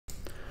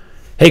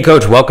Hey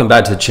coach, welcome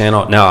back to the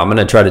channel. Now I'm going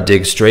to try to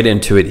dig straight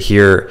into it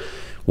here.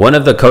 One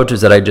of the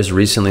coaches that I just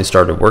recently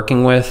started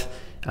working with,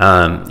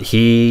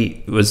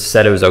 he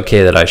said it was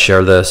okay that I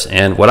share this.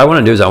 And what I want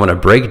to do is I want to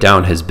break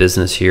down his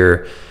business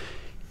here.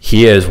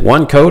 He is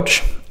one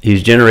coach.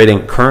 He's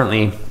generating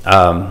currently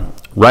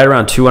right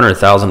around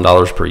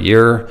 $200,000 per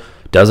year.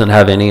 Doesn't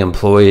have any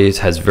employees,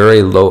 has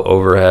very low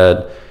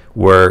overhead,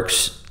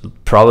 works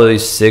probably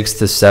 6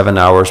 to 7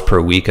 hours per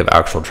week of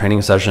actual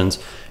training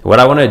sessions. What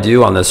I want to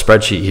do on this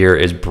spreadsheet here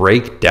is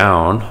break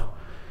down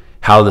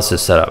how this is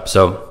set up.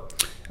 So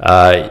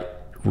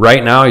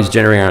right now he's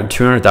generating around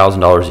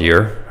 $200,000 a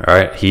year. All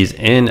right, he's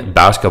in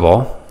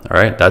basketball. All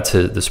right, that's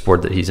the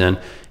sport that he's in.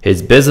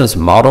 His business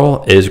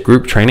model is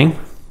group training,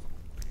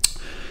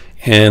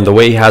 and the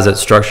way he has it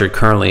structured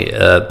currently,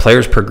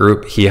 players per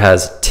group, he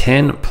has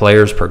 10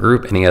 players per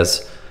group, and he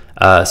has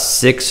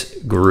 6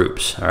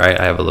 groups. All right,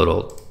 I have a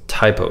little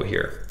typo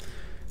here.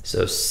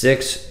 So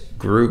 6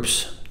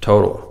 groups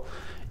total.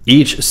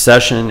 Each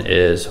session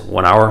is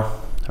 1 hour.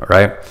 All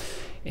right,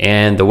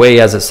 and the way he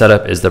has it set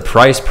up is the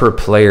price per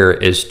player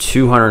is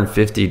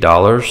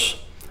 $250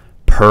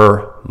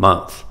 per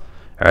month.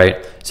 All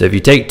right, so if you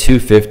take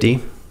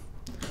 250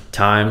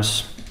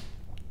 times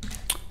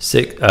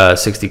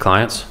 60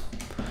 clients,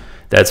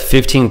 that's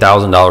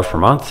 $15,000 per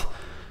month.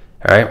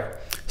 All right,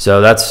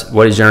 so that's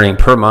what he's generating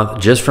per month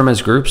just from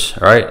his groups.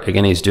 All right,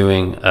 again, he's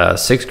doing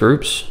 6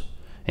 groups,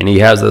 and he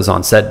has those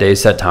on set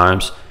days, set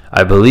times.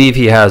 I believe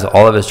he has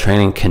all of his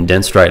training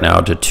condensed right now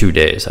to 2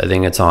 days. I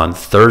think it's on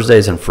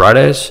Thursdays and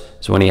Fridays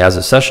is when he has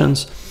his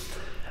sessions.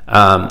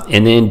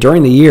 And then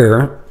during the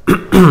year,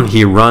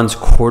 he runs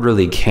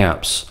quarterly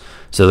camps.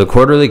 So the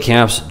quarterly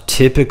camps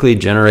typically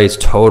generates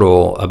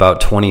total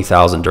about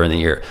 $20,000 during the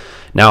year.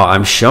 Now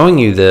I'm showing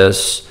you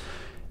this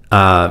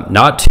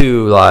not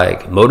to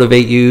like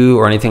motivate you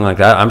or anything like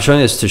that. I'm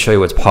showing this to show you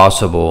what's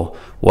possible.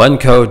 One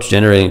coach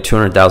generating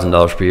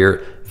 $200,000 per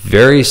year,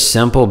 very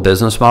simple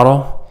business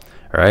model.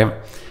 All right,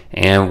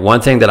 and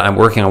one thing that I'm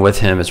working on with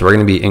him is we're going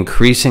to be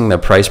increasing the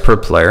price per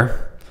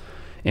player,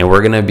 and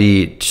we're going to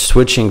be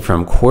switching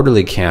from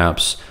quarterly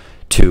camps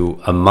to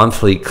a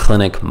monthly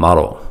clinic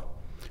model.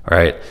 All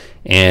right,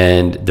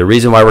 and the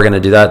reason why we're going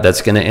to do that,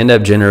 that's going to end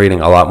up generating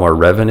a lot more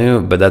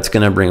revenue, but that's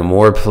going to bring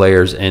more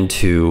players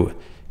into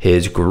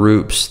his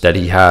groups that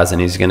he has, and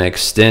he's going to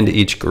extend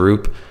each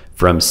group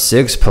from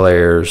 6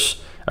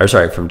 players, or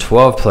sorry, from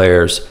 12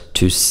 players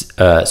to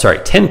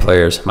 10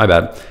 players, my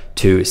bad,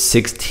 to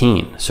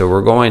 16. So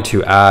we're going to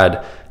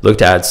look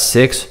to add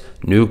 6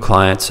 new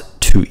clients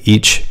to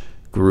each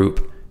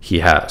group he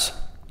has,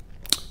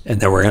 and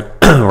then we're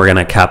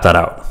gonna cap that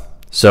out.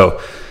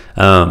 So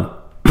I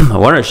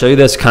wanted to show you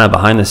this kind of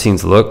behind the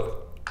scenes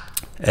look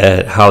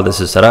at how this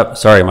is set up.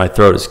 Sorry, my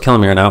throat is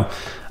killing me right now,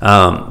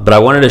 but I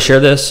wanted to share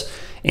this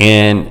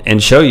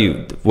and show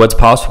you what's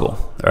possible.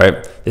 All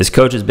right, this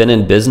coach has been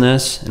in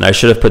business, and I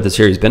should have put this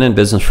here, he's been in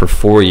business for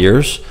 4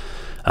 years.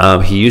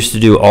 He used to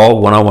do all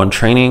one-on-one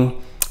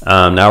training.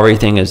 Now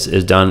everything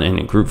is done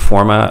in group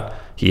format.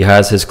 He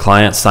has his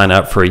clients sign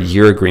up for a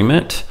year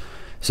agreement.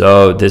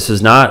 So this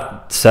is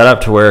not set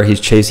up to where he's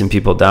chasing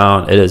people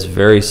down. It is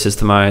very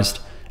systemized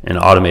and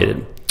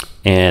automated.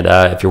 And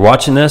if you're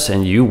watching this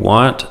and you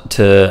want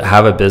to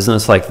have a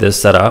business like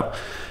this set up,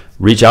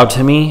 reach out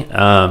to me.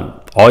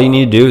 All you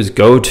need to do is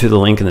go to the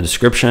link in the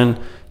description.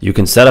 You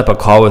can set up a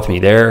call with me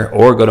there,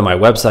 or go to my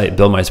website,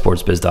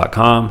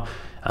 buildmysportsbiz.com.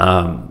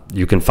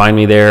 You can find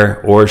me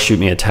there, or shoot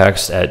me a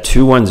text at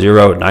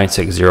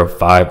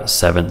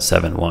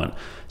 210-960-5771.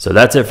 So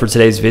that's it for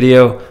today's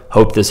video.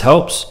 Hope this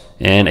helps.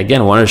 And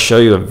again, I want to show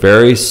you a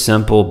very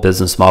simple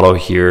business model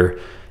here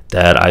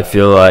that I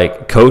feel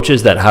like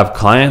coaches that have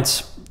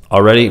clients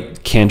already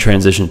can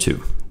transition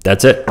to.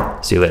 That's it.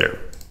 See you later.